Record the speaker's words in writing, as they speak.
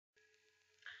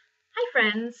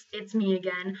friends, it's me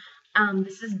again.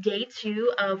 This is day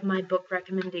 2 of my book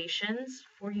recommendations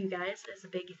for you guys as a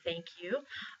big thank you.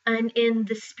 And in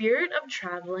the spirit of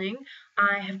traveling,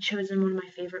 I have chosen one of my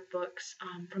favorite books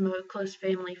from a close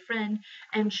family friend,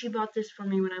 and she bought this for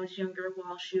me when I was younger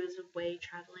while she was away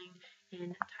traveling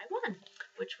in Taiwan,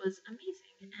 which was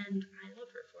amazing, and I love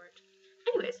her for it.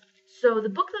 Anyways, so the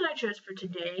book that I chose for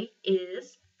today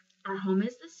is Our Home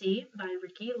is the Sea by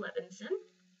Riki Levinson,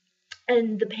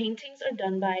 and the paintings are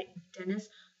done by Dennis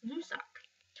Lusak.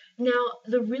 Now,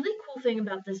 the really cool thing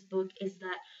about this book is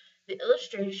that the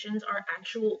illustrations are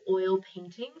actual oil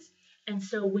paintings, and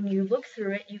so when you look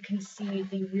through it, you can see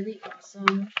the really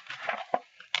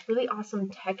awesome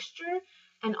texture,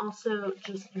 and also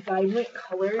just vibrant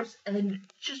colors and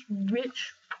just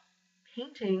rich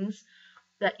paintings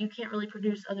that you can't really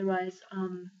produce otherwise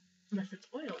unless it's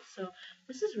oil. So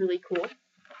this is really cool.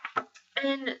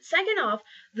 And second off,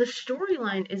 the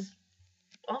storyline is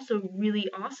also really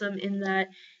awesome in that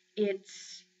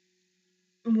it's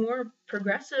more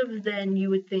progressive than you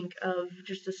would think of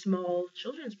just a small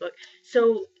children's book.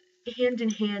 So hand in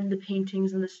hand, the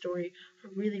paintings and the story are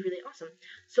really, really awesome.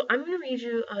 So I'm going to read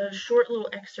you a short little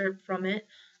excerpt from it.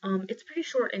 It's pretty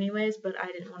short anyways, but I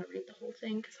didn't want to read the whole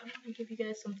thing because I want to give you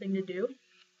guys something to do.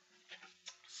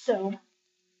 So,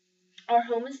 Our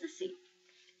Home is the Sea.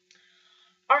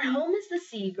 Our home is the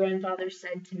sea, grandfather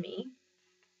said to me,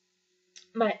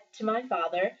 to my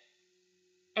father,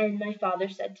 and my father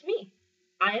said to me,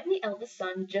 I am the eldest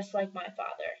son, just like my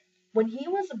father. When he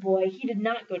was a boy, he did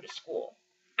not go to school.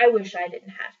 I wish I didn't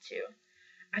have to.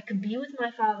 I could be with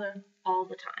my father all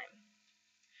the time.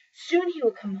 Soon he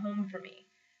will come home for me,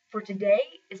 for today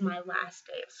is my last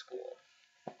day of school.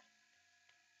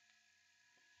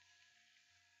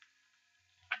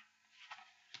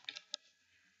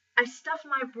 I stuff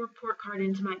my report card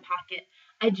into my pocket.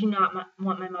 I do not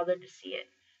want my mother to see it.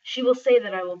 She will say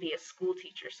that I will be a school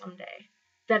teacher someday.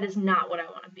 That is not what I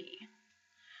want to be.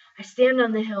 I stand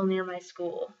on the hill near my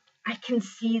school. I can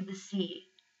see the sea,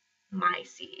 my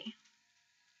sea.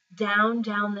 Down,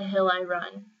 down the hill I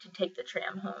run to take the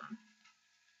tram home.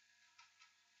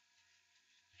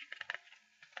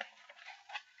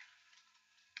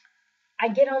 I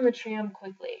get on the tram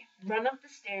quickly, run up the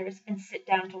stairs, and sit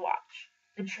down to watch.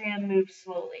 The tram moves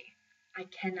slowly. I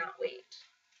cannot wait.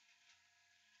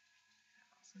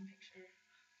 Awesome picture.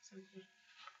 So cute.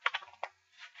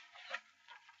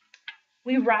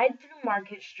 We ride through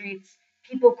market streets.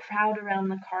 People crowd around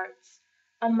the carts.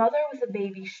 A mother with a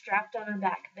baby strapped on her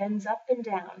back bends up and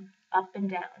down, up and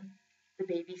down. The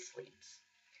baby sleeps.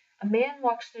 A man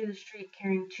walks through the street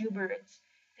carrying 2 birds.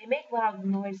 They make loud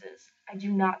noises. I do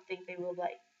not think they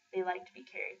like to be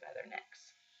carried by their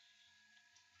necks.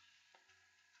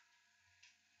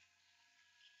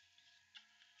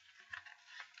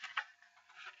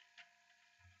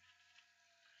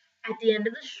 At the end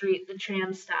of the street, the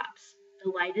tram stops. The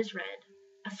light is red.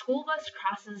 A school bus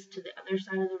crosses to the other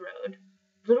side of the road.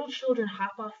 Little children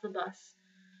hop off the bus.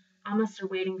 Almost are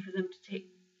waiting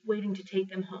to take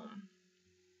them home.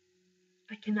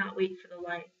 I cannot wait for the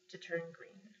light to turn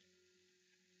green.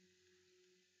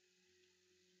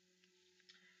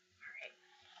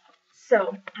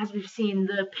 So, as we've seen,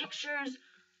 the pictures,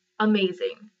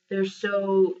 amazing. They're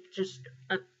so just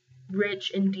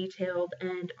rich and detailed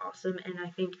and awesome, and I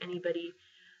think anybody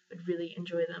would really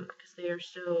enjoy them because they are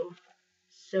so,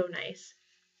 so nice.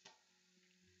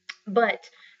 But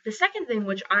the second thing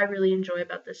which I really enjoy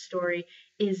about this story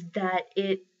is that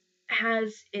it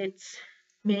has its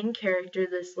main character,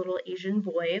 this little Asian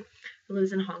boy who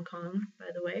lives in Hong Kong,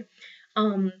 by the way.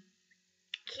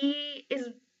 He is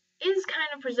kind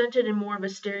of presented in more of a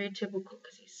stereotypical,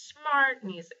 because he's smart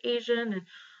and he's Asian and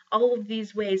all of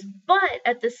these ways, but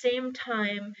at the same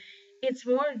time it's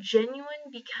more genuine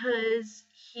because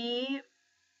he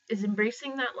is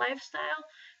embracing that lifestyle,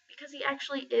 because he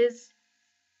actually is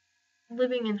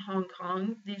living in Hong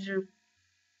Kong. These are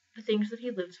the things that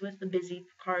he lives with, the busy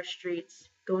car streets,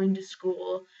 going to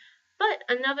school. But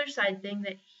another side thing,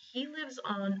 that he lives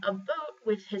on a boat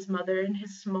with his mother and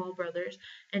his small brothers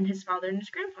and his father and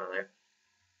his grandfather.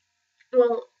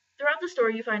 Well, throughout the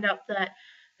story you find out that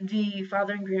the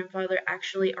father and grandfather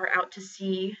actually are out to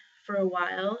sea for a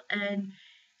while, and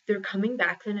they're coming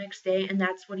back the next day, and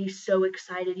that's what he's so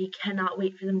excited. He cannot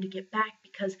wait for them to get back,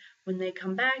 because when they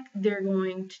come back, they're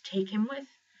going to take him with,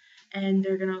 and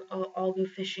they're going to all go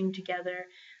fishing together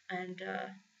and,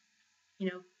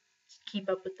 keep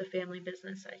up with the family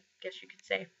business, I guess you could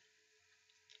say.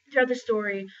 Throughout the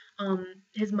story,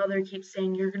 his mother keeps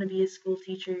saying, you're going to be a school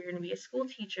teacher, you're going to be a school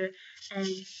teacher, and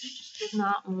he just does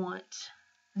not want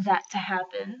that to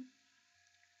happen.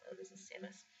 Oh, this is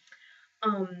Samus.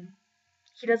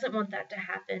 He doesn't want that to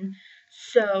happen.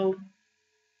 So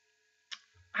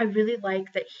I really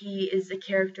like that he is a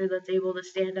character that's able to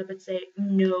stand up and say,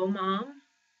 "No, Mom,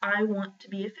 I want to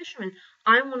be a fisherman.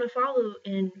 I want to follow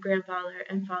in grandfather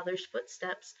and father's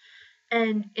footsteps."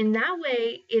 And in that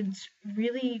way, it's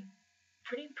really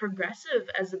pretty progressive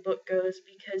as the book goes,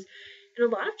 because in a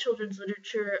lot of children's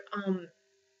literature,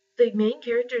 the main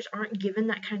characters aren't given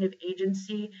that kind of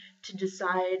agency to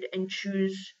decide and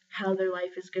choose how their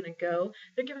life is going to go.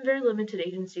 They're given very limited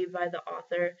agency by the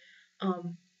author.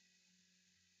 Um,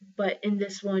 but in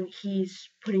this one, he's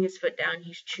putting his foot down.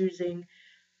 He's choosing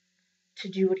to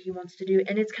do what he wants to do.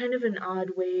 And it's kind of an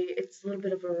odd way. It's a little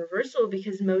bit of a reversal,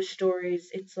 because most stories,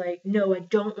 it's like, no, I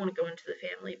don't want to go into the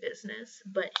family business.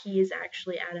 But he is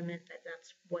actually adamant that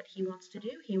that's what he wants to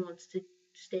do. He wants to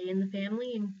stay in the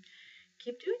family and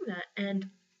keep doing that. And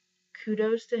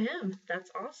kudos to him.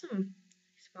 That's awesome.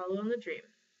 He's following the dream.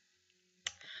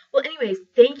 Well, anyways,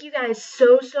 thank you guys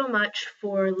so much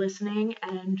for listening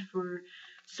and for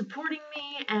supporting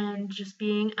me and just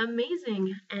being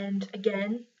amazing. And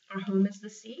again, our home is the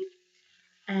sea,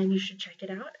 and you should check it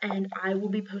out. And I will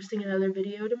be posting another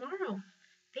video tomorrow.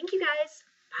 Thank you guys.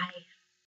 Bye.